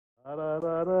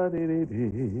What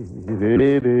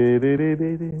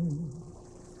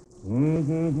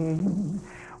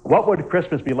would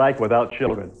Christmas be like without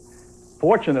children?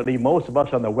 Fortunately, most of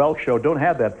us on the Welk show don't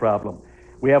have that problem.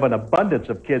 We have an abundance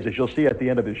of kids, as you'll see at the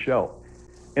end of this show.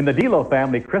 In the Delo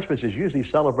family, Christmas is usually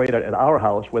celebrated at our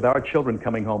house with our children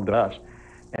coming home to us.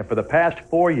 And for the past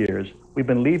 4 years, we've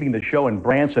been leaving the show in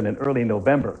Branson in early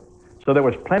November. So there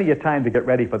was plenty of time to get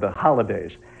ready for the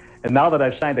holidays. And now that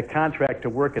I've signed a contract to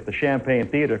work at the Champagne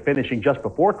Theater finishing just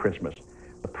before Christmas,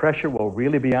 the pressure will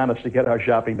really be on us to get our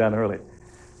shopping done early.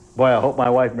 Boy, I hope my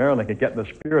wife Marilyn can get in the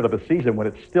spirit of the season when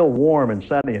it's still warm and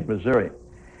sunny in Missouri.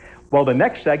 Well, the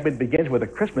next segment begins with a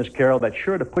Christmas carol that's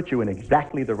sure to put you in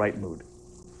exactly the right mood.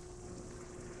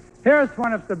 Here's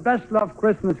one of the best-loved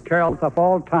Christmas carols of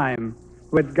all time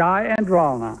with Guy and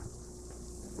Ralna.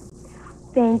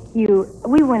 Thank you.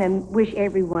 We want to wish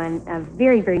everyone a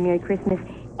very, very Merry Christmas.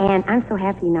 And I'm so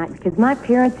happy tonight because my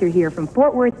parents are here from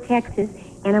Fort Worth, Texas,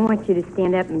 and I want you to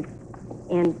stand up and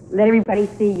let everybody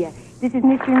see you. This is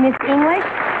Mr. and Miss English.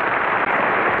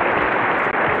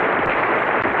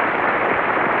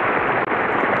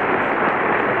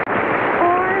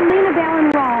 Or Lena Bell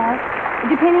and Raw,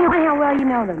 depending on how well you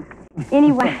know them.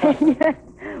 Anyway,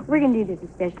 we're going to do this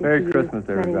especially Merry for you. Christmas,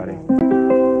 everybody.